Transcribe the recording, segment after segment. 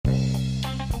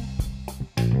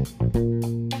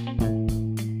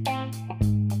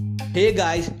Hey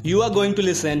guys, you are going to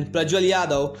listen Prajwal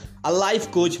Yadav, a life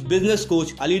coach, business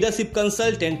coach, a leadership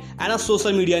consultant and a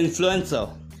social media influencer.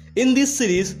 In this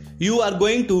series, you are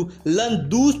going to learn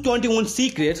those 21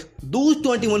 secrets, those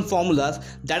 21 formulas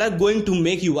that are going to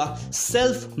make you a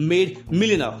self-made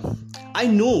millionaire. I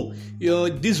know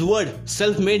this word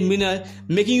self-made millionaire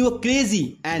making you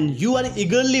crazy and you are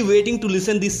eagerly waiting to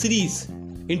listen this series.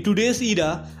 In today's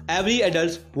era, every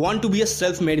adult want to be a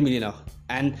self-made millionaire.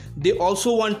 And they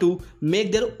also want to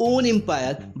make their own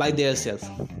empire by themselves.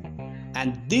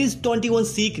 And these 21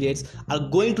 secrets are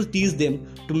going to teach them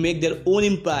to make their own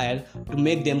empire, to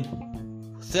make them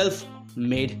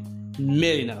self-made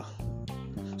millionaire.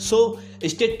 So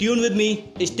stay tuned with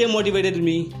me, stay motivated with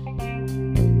me.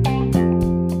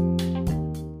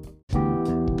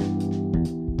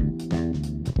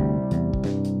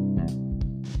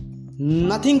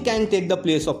 Nothing can take the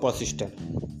place of persistence.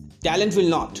 Talent will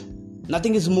not.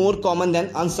 Nothing is more common than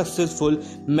unsuccessful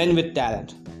men with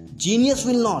talent. Genius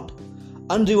will not.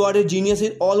 Unrewarded genius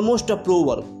is almost a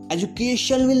proverb.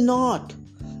 Education will not.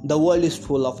 The world is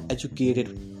full of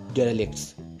educated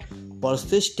derelicts.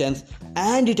 Persistence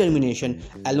and determination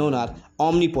alone are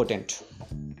omnipotent.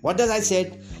 What does I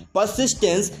said?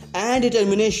 Persistence and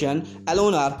determination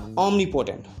alone are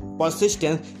omnipotent.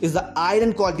 Persistence is the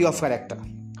iron quality of character.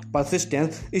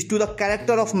 Persistence is to the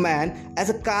character of man as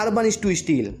a carbon is to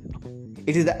steel.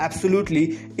 It is the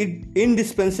absolutely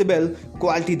indispensable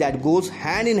quality that goes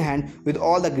hand in hand with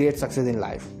all the great success in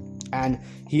life. And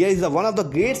here is one of the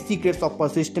great secrets of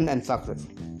persistence and success.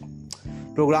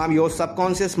 Program your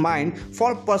subconscious mind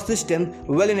for persistence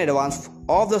well in advance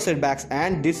of the setbacks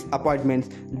and disappointments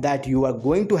that you are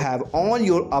going to have on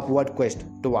your upward quest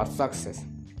towards success.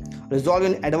 Resolve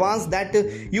in advance that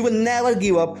you will never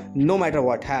give up no matter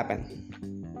what happens.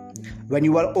 When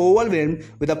you are overwhelmed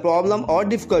with a problem or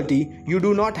difficulty, you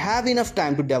do not have enough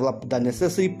time to develop the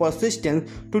necessary persistence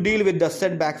to deal with the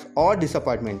setbacks or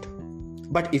disappointment.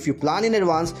 But if you plan in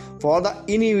advance for the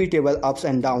inevitable ups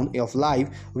and downs of life,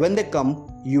 when they come,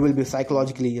 you will be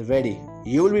psychologically ready.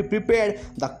 You will be prepared.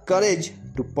 The courage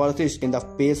to persist in the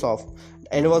face of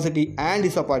adversity and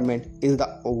disappointment is the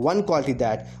one quality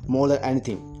that, more than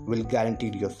anything, will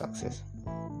guarantee your success.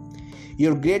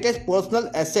 Your greatest personal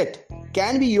asset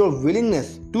can be your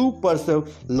willingness to persevere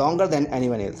longer than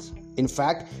anyone else. In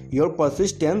fact, your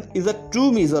persistence is a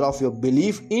true measure of your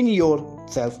belief in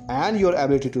yourself and your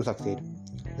ability to succeed.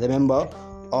 Remember,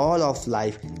 all of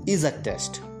life is a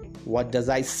test. What does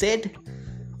I said?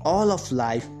 All of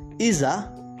life is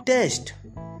a test.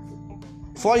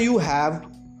 For you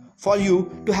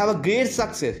to have a great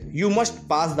success, you must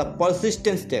pass the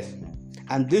persistence test.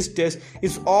 And this test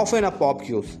is often a pop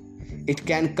quiz. It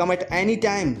can come at any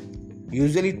time,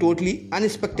 usually totally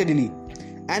unexpectedly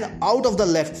and out of the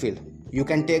left field. You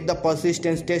can take the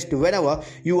persistence test whenever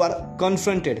you are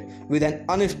confronted with an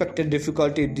unexpected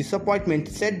difficulty, disappointment,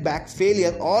 setback,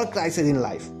 failure or crisis in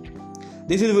life.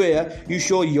 This is where you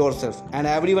show yourself and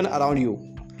everyone around you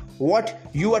what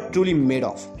you are truly made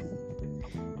of.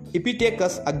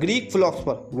 Epictetus, a Greek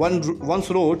philosopher, once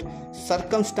wrote,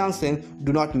 "Circumstances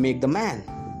do not make the man.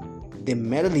 They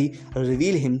merely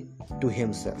reveal him to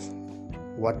himself."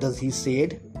 What does he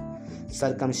said?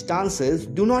 Circumstances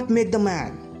do not make the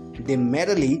man. They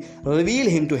merely reveal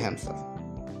him to himself.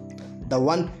 The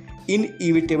one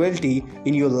inevitability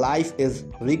in your life is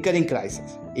recurring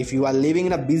crisis. If you are living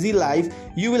in a busy life,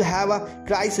 you will have a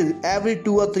crisis every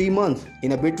 2 or 3 months.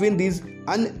 In between these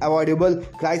unavoidable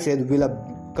crises will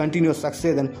a continuous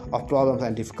succession of problems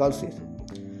and difficulties.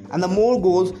 And the more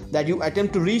goals that you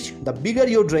attempt to reach, the bigger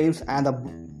your dreams and the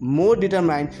more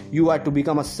determined you are to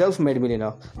become a self-made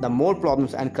millionaire, the more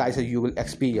problems and crises you will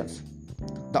experience.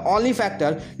 The only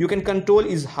factor you can control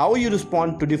is how you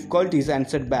respond to difficulties and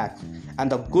setbacks. And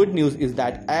the good news is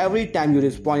that every time you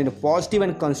respond in a positive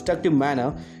and constructive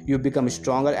manner, you become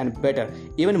stronger and better,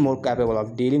 even more capable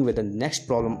of dealing with the next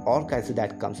problem or crisis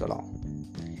that comes along.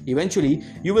 Eventually,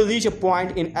 you will reach a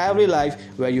point in every life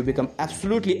where you become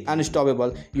absolutely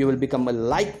unstoppable. You will become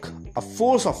like a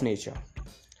force of nature.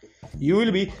 You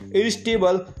will be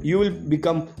irresistible. You will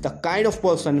become the kind of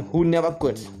person who never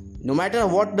quits. No matter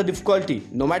what the difficulty,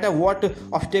 no matter what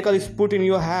obstacle is put in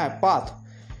your path,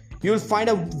 you will find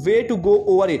a way to go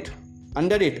over it,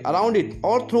 under it, around it,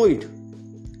 or through it.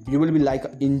 You will be like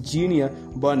an engineer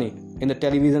Bernie in the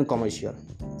television commercial.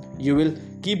 You will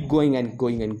keep going and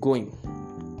going and going.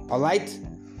 Alright?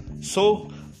 So,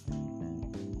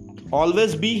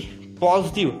 always be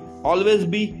positive. Always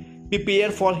be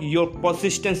prepared for your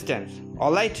persistence stance.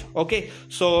 Alright? Okay.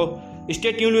 So,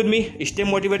 stay tuned with me. Stay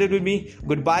motivated with me.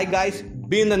 Goodbye, guys.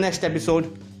 Be in the next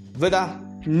episode. with a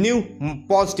new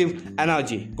positive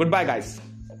energy. Goodbye, guys.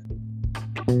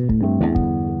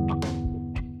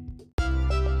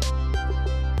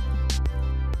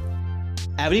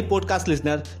 Every podcast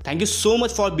listener, thank you so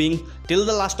much for being till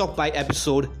the last of my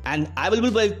episode, and I will be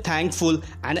very thankful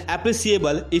and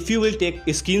appreciable if you will take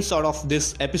a screenshot of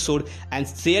this episode and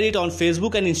share it on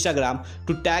Facebook and Instagram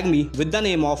to tag me with the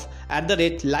name of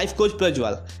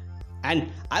 @LifeCoachPrajwal, and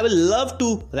I will love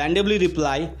to randomly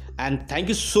reply. And thank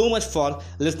you so much for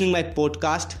listening my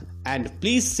podcast, and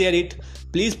please share it,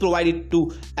 please provide it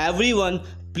to everyone.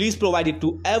 Please provide it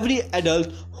to every adult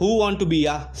who want to be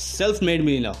a self-made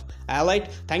millionaire.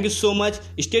 Alright, thank you so much.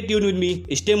 Stay tuned with me.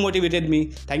 Stay motivated me.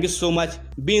 Thank you so much.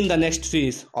 Be in the next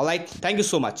series. Alright, thank you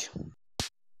so much.